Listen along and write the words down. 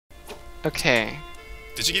Okay.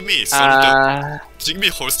 Did you give me son of the? Did you give me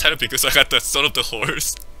horse title because I got the son of the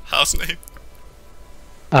horse house name?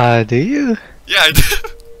 Do you? Yeah, I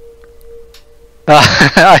did.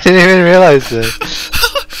 I didn't even realize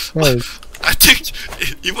that. Nice. I think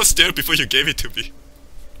it was there before you gave it to me.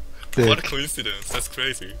 Sick. What a coincidence! That's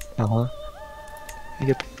crazy. You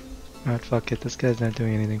get. Alright, fuck it. This guy's not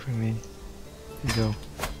doing anything for me. Here you go.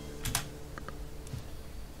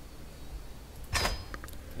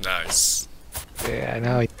 Nice. Yeah,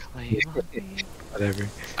 now whatever.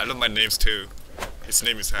 I love my names too. His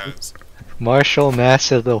name is Hans. Marshall,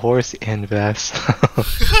 Master of the Horse, and Vass.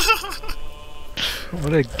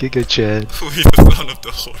 What a giga Chad. Who is the son of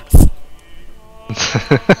the horse?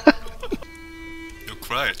 You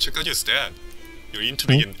cry. Check out your stat. You're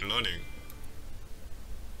intelligent learning.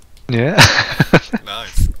 Yeah.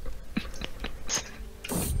 Nice.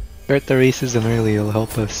 Start the racism early, it'll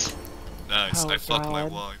help us. Nice. Oh, I fucked my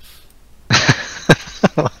God. wife.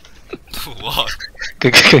 What?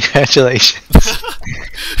 Congratulations.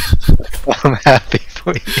 I'm happy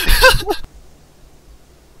for you.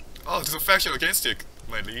 Oh, there's a faction against it,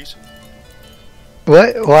 my liege.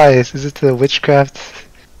 What? Why? Is it the witchcraft?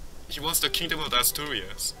 He wants the kingdom of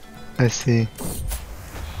Asturias. I see.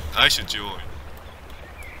 I should join.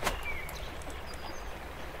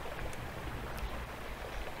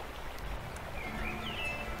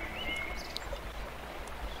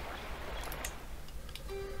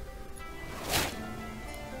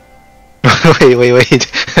 wait,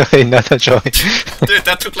 not that join. Dude,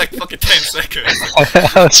 that took like fucking 10 seconds.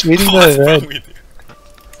 I was reading What's the wrong red. with you?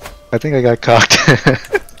 I think I got cocked.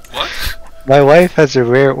 What? My wife has a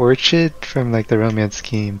rare orchid from like the romance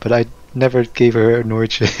scheme, but I never gave her an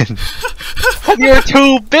orchid. You're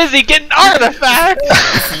too busy getting artifacts!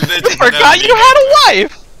 It's You forgot you had a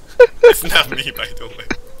wife! It's not me, by the way.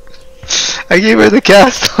 I gave her the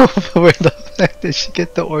castle, but where the heck did she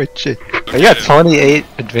get the orchid? I got 28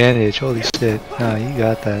 advantage, holy shit. Nah, you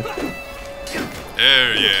got that.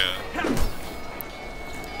 There, yeah.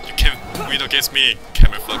 You can't win against me,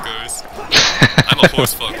 camel fuckers. I'm a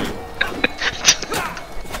horse fucker.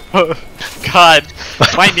 God,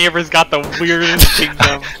 my neighbor's got the weirdest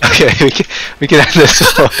kingdom. Okay, we can end this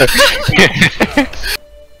war.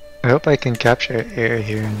 I hope I can capture air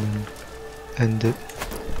here and then end it.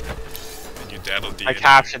 And you dabble the I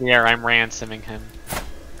capture the air, I'm ransoming him.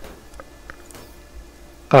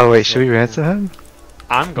 Oh wait, should we ransom him?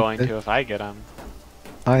 I'm going to if I get him.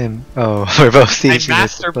 I am. Oh, we're both My sieging.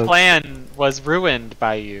 master plan was ruined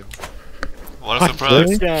by you. What a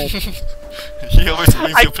surprise. Yeah. He always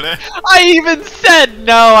wins your plan. I even said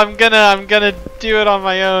no, I'm gonna do it on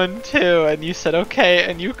my own too, and you said okay,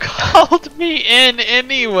 and you called me in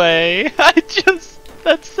anyway.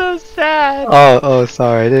 That's so sad. Oh,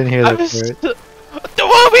 sorry, I didn't hear I that was part.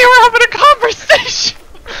 well, we were having a conversation.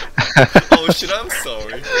 Oh shit, I'm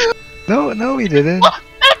sorry. No, we didn't.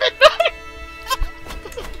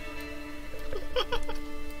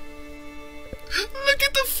 Look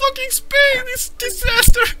at the fucking Spain, it's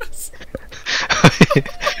disastrous.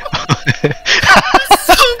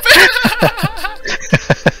 So bad.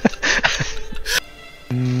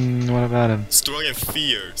 What about him? Strong and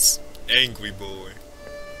fierce, angry boy.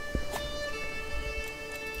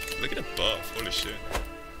 Look at the buff, holy shit.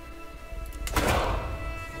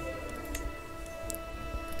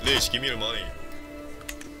 Lich, give me your money.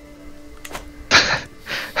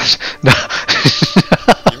 No.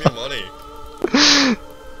 Give me your money.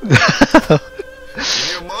 Give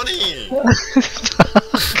me your money.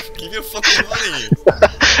 Give me your fucking money.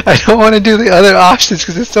 I don't want to do the other options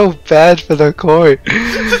because it's so bad for the court.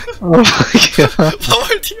 Oh my god.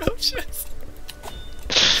 What are the options?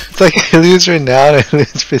 It's like I lose renown and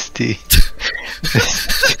lose prestige.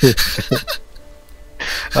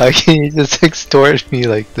 Why can you just extort me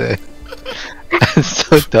like that? That's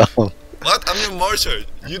so dumb. What? I'm your marshal.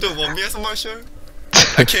 You don't want me as a marshal?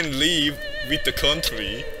 I can leave with the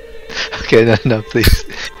country. Okay, no, please.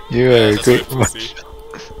 You are a That's great my marshal. pussy.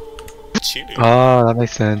 Cheating. Oh, that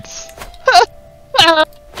makes sense.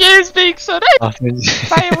 You're being so nice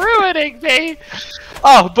by ruining me.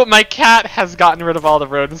 Oh, but my cat has gotten rid of all the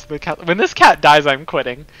rodents. When this cat dies, I'm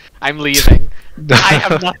quitting. I'm leaving. I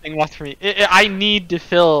have nothing left for me. I need to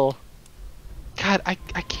fill. God, I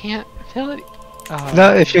can't fill it. Oh.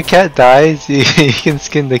 No, if your cat dies, you can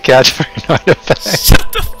skin the cat for an artifact.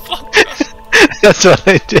 Shut the fuck up. That's what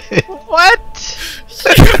I did. What?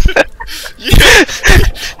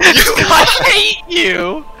 I hate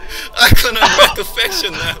you. I cannot write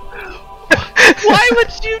affection now. Why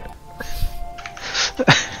would you?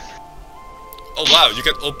 Oh wow, you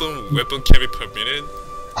can open weapon carry per minute?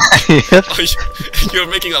 Yep. Oh, you're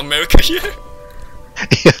making America here?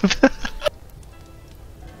 Yep.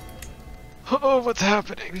 Oh, what's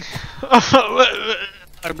happening?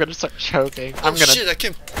 I'm gonna start choking. Oh shit, I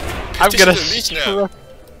can I'm petition gonna the Leech now.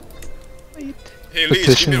 Wait. Hey Leech,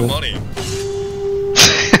 give me your money.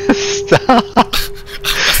 Stop.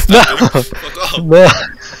 Stop, dude. Fuck off. No.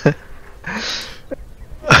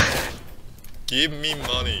 Give me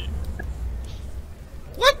money.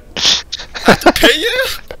 What? I have to pay you?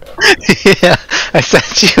 Yeah, I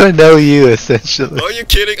sent you a no you essentially. Are you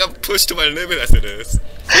kidding? I'm pushed to my limit as it is.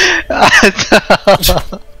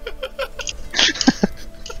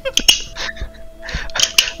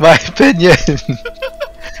 My opinion.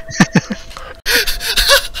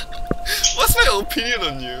 What's my opinion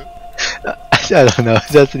on you? I don't know,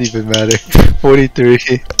 it doesn't even matter. 43.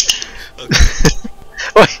 Okay.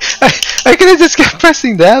 Wait, I could've just kept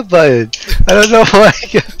pressing that button. I don't know why I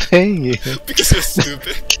kept paying you. Because you're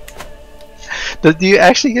stupid. Do you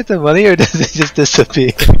actually get the money or does it just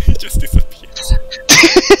disappear? It just disappears.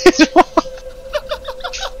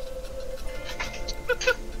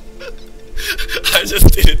 I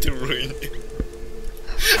just did it to ruin you.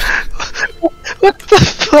 What the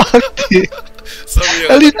fuck, dude? Sorry,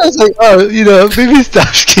 At least I was like, oh, you know, maybe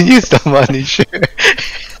Stash can use the money, sure.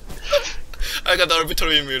 I got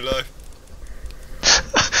arbitrary in real life.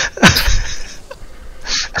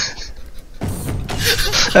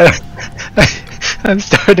 I'm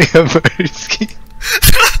starting a murder scheme.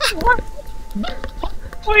 What's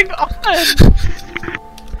going on?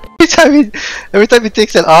 Every time he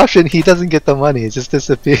takes an option, he doesn't get the money. It just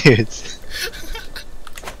disappears.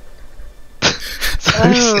 So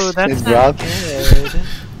Oh, that's not robbed. good.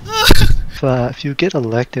 If you get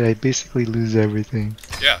elected, I basically lose everything.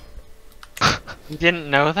 Yeah, You didn't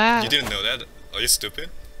know that? you didn't know that? Are you stupid?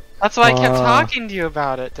 That's why I kept talking to you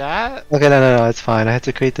about it, Dad. Okay, no, it's fine. I had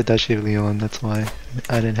to create the Duchy of Leon. That's why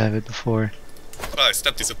I didn't have it before. Alright,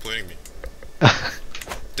 stop disappointing me.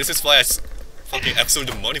 This is why I fucking absorbed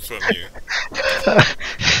the money from you.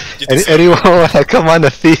 You deserve Anyone wanna come on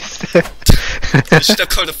the feast? You should have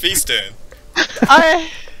called a feast then.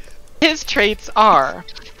 His traits are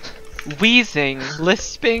wheezing,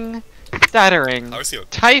 lisping, stuttering, How is he?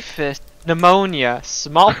 typhus, pneumonia,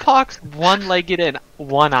 smallpox, one-legged, and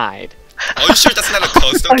one-eyed. Are you sure that's not a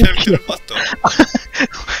custom character? What the?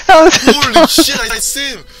 How is it Holy shit, I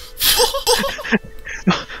see him!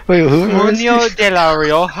 Wait, who is Antonio he? de la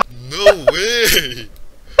Rioja. No way!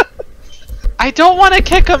 I don't want to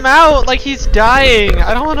kick him out like he's dying.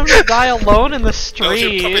 I don't want him to die alone in the No, he'll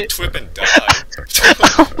probably street. trip and die.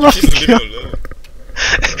 my He's living God. alone.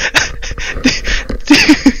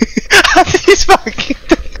 How did he fucking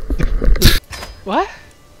What?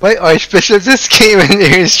 My Archbishop just came in here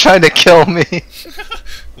and he's trying to kill me.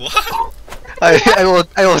 What? I will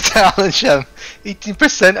challenge him.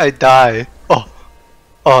 18% I die. Oh,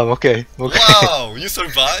 I'm okay. I'm okay. Wow, you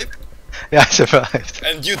survived? Yeah, I survived.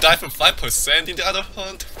 And you died from 5% in the other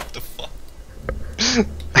hunt? What the fuck?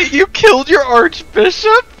 You killed your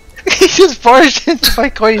archbishop? He just barged into my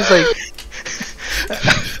coin. He's like,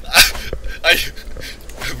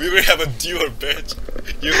 we will have a duel, bitch.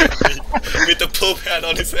 You and me, with the Pope hat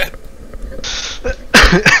on his head.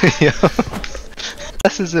 yo.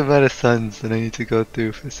 This is the amount of sons that I need to go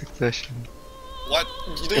through for succession. What?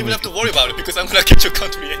 You don't even have to worry about it because I'm gonna get your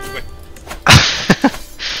country anyway.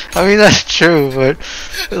 I mean that's true, but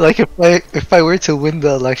like if I were to win the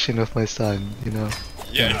election with my son, you know.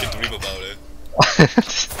 Yeah, you can dream about it.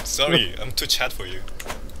 Sorry, I'm too chat for you.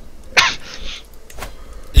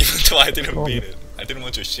 Even though I didn't mean it. I didn't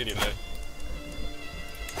want your shitty life.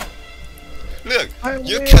 Look,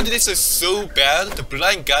 your candidates are so bad, the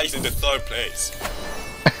blind guy is in the 3rd place.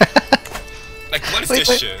 Like, what is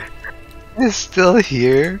this shit? He's still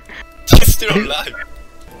here. He's still alive.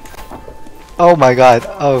 Oh my god.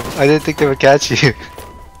 Oh, I didn't think they would catch you.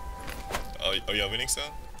 Oh, are you winning, son?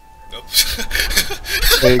 Nope.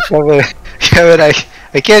 Wait, Kevin, I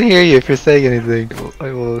can't hear you if you're saying anything.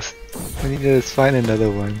 I need to just find another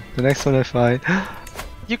one. The next one I find.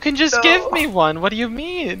 You can just give me one. What do you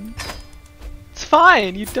mean? It's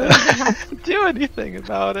fine. You don't even have to do anything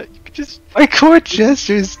about it. You can just. My court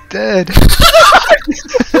gesture's dead.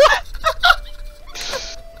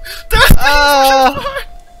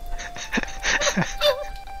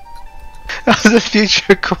 That was a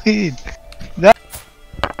future queen. No.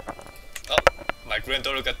 Oh, my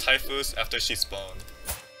granddaughter got typhus after she spawned.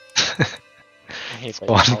 I hate that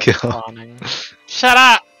Spawn you're kill. spawning. Shut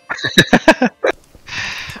up!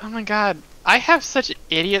 Oh my god. I have such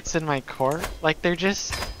idiots in my court. Like, they're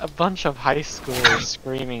just a bunch of high schoolers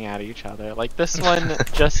screaming at each other. Like, this one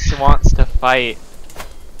just wants to fight.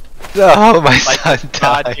 Oh, my Like, son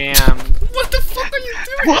died. goddamn. What the fuck are you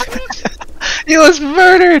doing? What? He was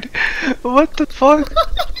murdered! What the fuck?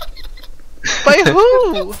 By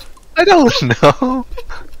who? I don't know.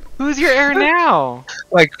 Who's your heir now?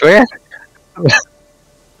 My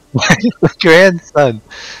my grandson.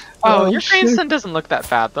 Oh, your shit. grandson doesn't look that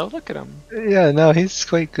bad though. Look at him. Yeah, no, he's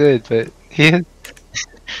quite good, but he has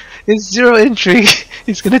zero intrigue.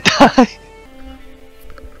 He's gonna die.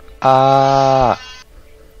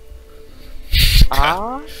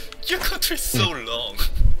 Your country is so long.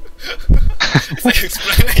 It's like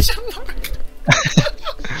explanation mark.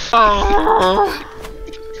 Oh.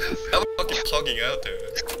 I'm fucking plugging out there.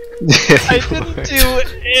 I didn't do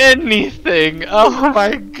anything. Oh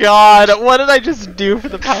my god. What did I just do for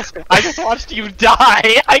the past? I just watched you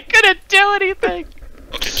die. I couldn't do anything.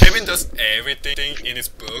 Okay, Kevin does everything in his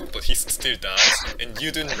book, but he still dies, and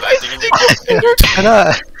you do nothing in your book.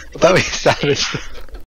 I thought we established.